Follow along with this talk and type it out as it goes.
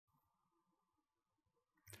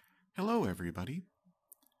Hello, everybody.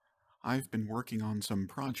 I've been working on some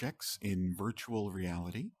projects in virtual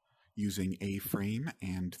reality using A-Frame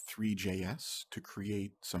and three.js to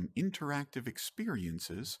create some interactive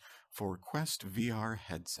experiences for Quest VR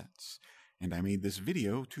headsets, and I made this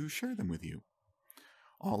video to share them with you.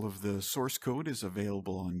 All of the source code is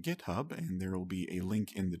available on GitHub, and there will be a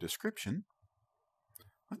link in the description.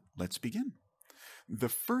 Let's begin. The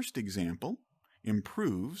first example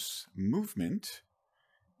improves movement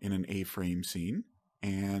in an A-frame scene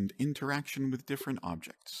and interaction with different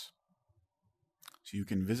objects. So you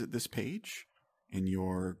can visit this page in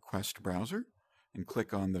your Quest browser and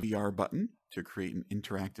click on the VR button to create an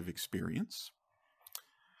interactive experience.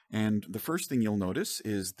 And the first thing you'll notice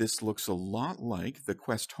is this looks a lot like the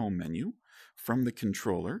Quest home menu. From the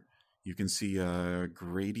controller, you can see a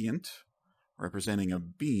gradient representing a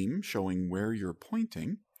beam showing where you're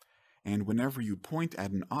pointing. And whenever you point at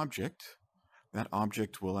an object, that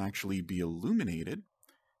object will actually be illuminated,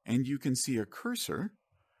 and you can see a cursor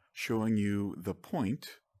showing you the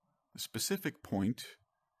point, the specific point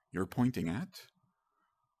you're pointing at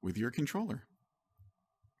with your controller.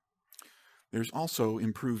 There's also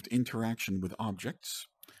improved interaction with objects.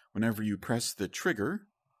 Whenever you press the trigger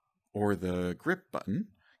or the grip button,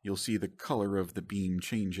 you'll see the color of the beam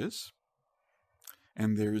changes.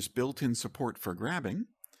 And there's built-in support for grabbing.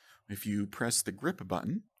 If you press the grip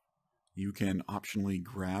button, you can optionally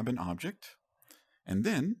grab an object, and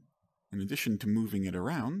then, in addition to moving it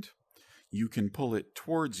around, you can pull it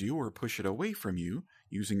towards you or push it away from you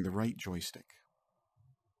using the right joystick.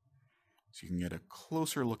 So you can get a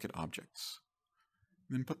closer look at objects,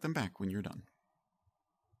 and then put them back when you're done.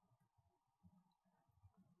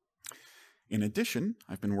 In addition,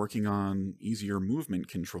 I've been working on easier movement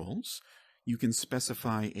controls. You can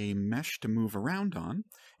specify a mesh to move around on,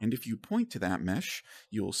 and if you point to that mesh,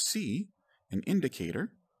 you'll see an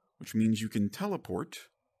indicator, which means you can teleport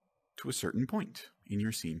to a certain point in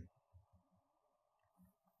your scene.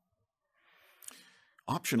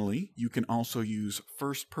 Optionally, you can also use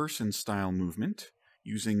first-person style movement.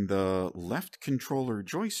 Using the left controller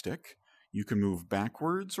joystick, you can move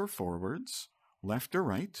backwards or forwards, left or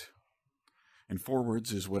right, and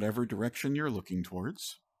forwards is whatever direction you're looking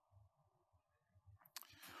towards.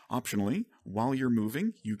 Optionally, while you're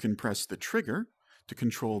moving, you can press the trigger to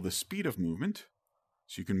control the speed of movement,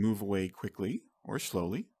 so you can move away quickly or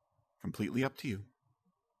slowly, completely up to you.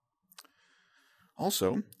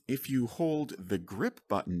 Also, if you hold the grip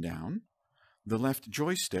button down, the left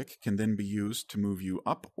joystick can then be used to move you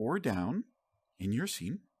up or down in your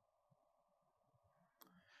scene,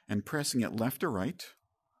 and pressing it left or right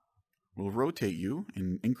will rotate you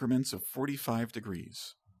in increments of 45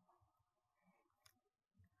 degrees.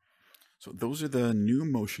 So those are the new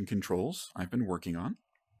motion controls I've been working on.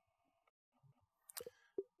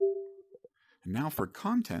 And now for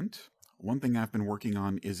content, one thing I've been working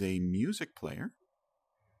on is a music player.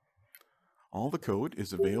 All the code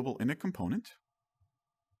is available in a component.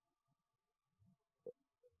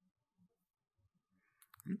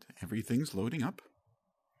 And everything's loading up.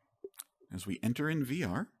 As we enter in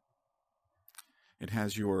VR, it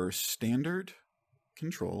has your standard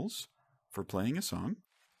controls for playing a song.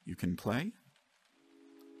 You can play,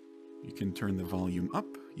 you can turn the volume up,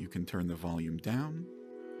 you can turn the volume down,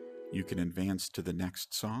 you can advance to the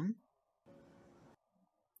next song,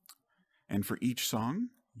 and for each song,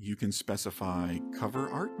 you can specify cover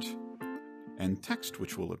art and text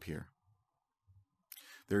which will appear.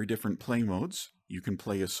 There are different play modes. You can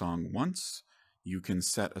play a song once, you can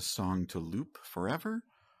set a song to loop forever,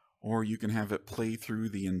 or you can have it play through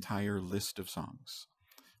the entire list of songs.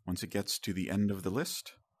 Once it gets to the end of the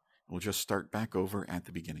list, we'll just start back over at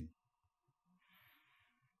the beginning.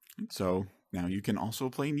 And so now you can also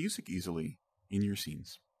play music easily in your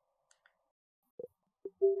scenes.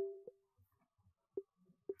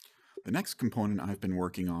 The next component I've been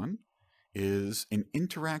working on is an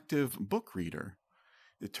interactive book reader.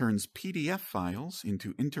 It turns PDF files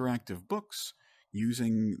into interactive books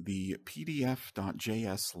using the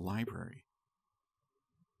pdf.js library.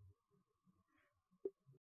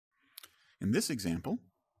 In this example,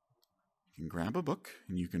 you can grab a book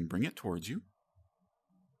and you can bring it towards you.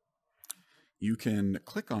 You can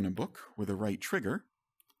click on a book with a right trigger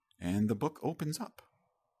and the book opens up.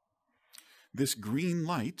 This green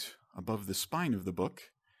light above the spine of the book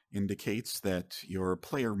indicates that your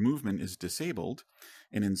player movement is disabled,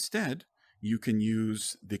 and instead you can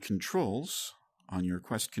use the controls on your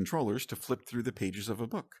Quest controllers to flip through the pages of a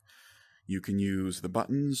book. You can use the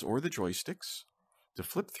buttons or the joysticks to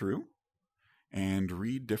flip through and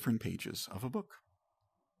read different pages of a book.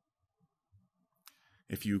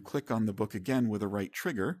 If you click on the book again with a right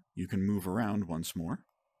trigger, you can move around once more.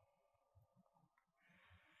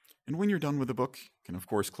 And when you're done with the book, you can of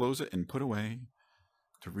course close it and put away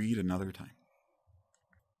to read another time.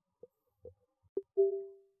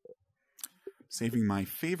 Saving my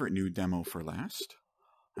favorite new demo for last,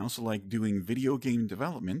 I also like doing video game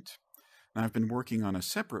development, and I've been working on a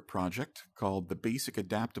separate project called the Basic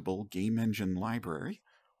Adaptable Game Engine Library,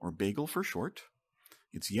 or BAGEL for short.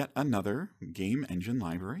 It's yet another game engine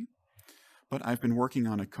library, but I've been working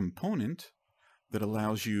on a component that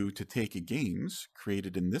allows you to take games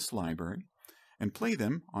created in this library and play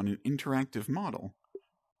them on an interactive model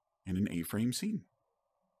in an A-frame scene.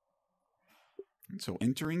 And so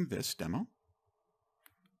entering this demo,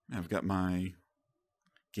 I've got my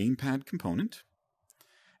gamepad component,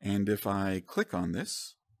 and if I click on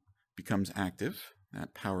this, it becomes active.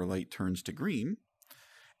 That power light turns to green,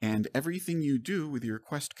 and everything you do with your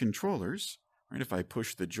Quest controllers, right, if I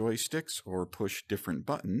push the joysticks or push different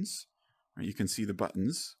buttons, right, you can see the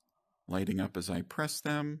buttons lighting up as I press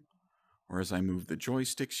them, or as I move the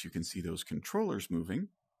joysticks, you can see those controllers moving.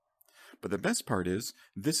 But the best part is,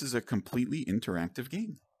 this is a completely interactive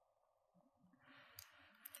game.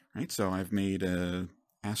 Right, so I've made a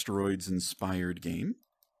asteroids-inspired game.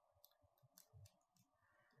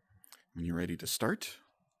 When you're ready to start,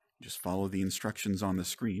 just follow the instructions on the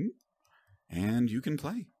screen, and you can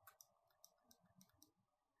play.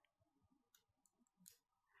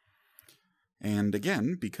 And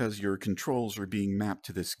again, because your controls are being mapped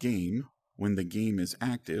to this game, when the game is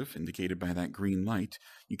active, indicated by that green light,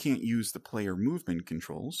 you can't use the player movement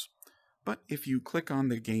controls. But if you click on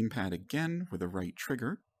the gamepad again with a right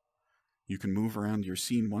trigger, you can move around your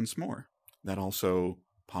scene once more. That also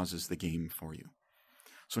pauses the game for you.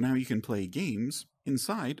 So now you can play games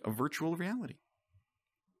inside of virtual reality.